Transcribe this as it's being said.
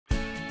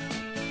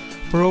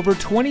For over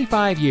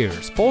 25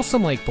 years,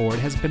 Folsom Lake Ford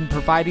has been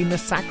providing the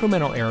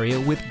Sacramento area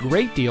with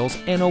great deals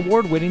and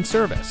award-winning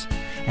service.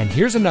 And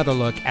here's another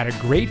look at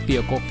a great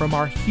vehicle from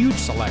our huge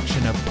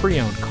selection of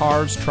pre-owned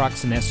cars,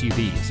 trucks, and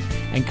SUVs,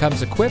 and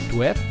comes equipped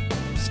with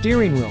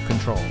steering wheel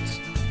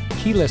controls,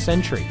 keyless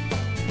entry,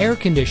 air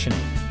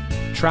conditioning,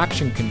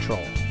 traction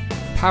control,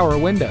 power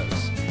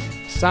windows,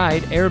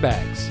 side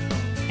airbags,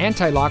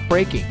 anti-lock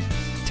braking,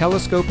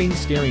 telescoping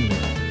steering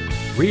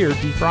wheel, rear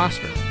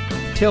defroster,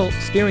 tilt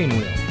steering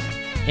wheel,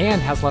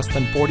 and has less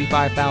than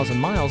 45,000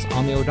 miles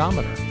on the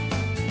odometer.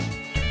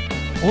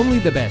 Only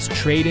the best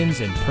trade-ins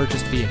and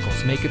purchased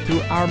vehicles make it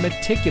through our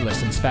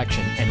meticulous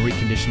inspection and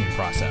reconditioning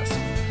process.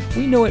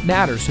 We know it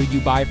matters who you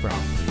buy from,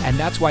 and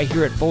that's why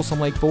here at Folsom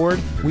Lake Ford,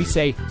 we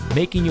say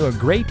making you a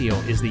great deal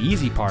is the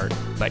easy part,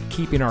 but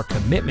keeping our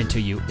commitment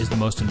to you is the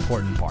most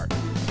important part.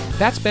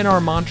 That's been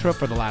our mantra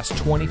for the last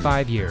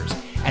 25 years,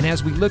 and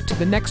as we look to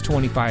the next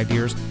 25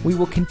 years, we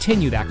will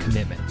continue that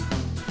commitment.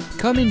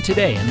 Come in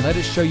today and let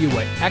us show you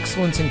what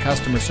excellence in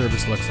customer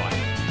service looks like.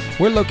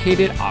 We're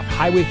located off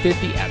Highway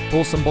 50 at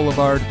Folsom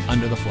Boulevard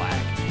under the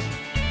flag.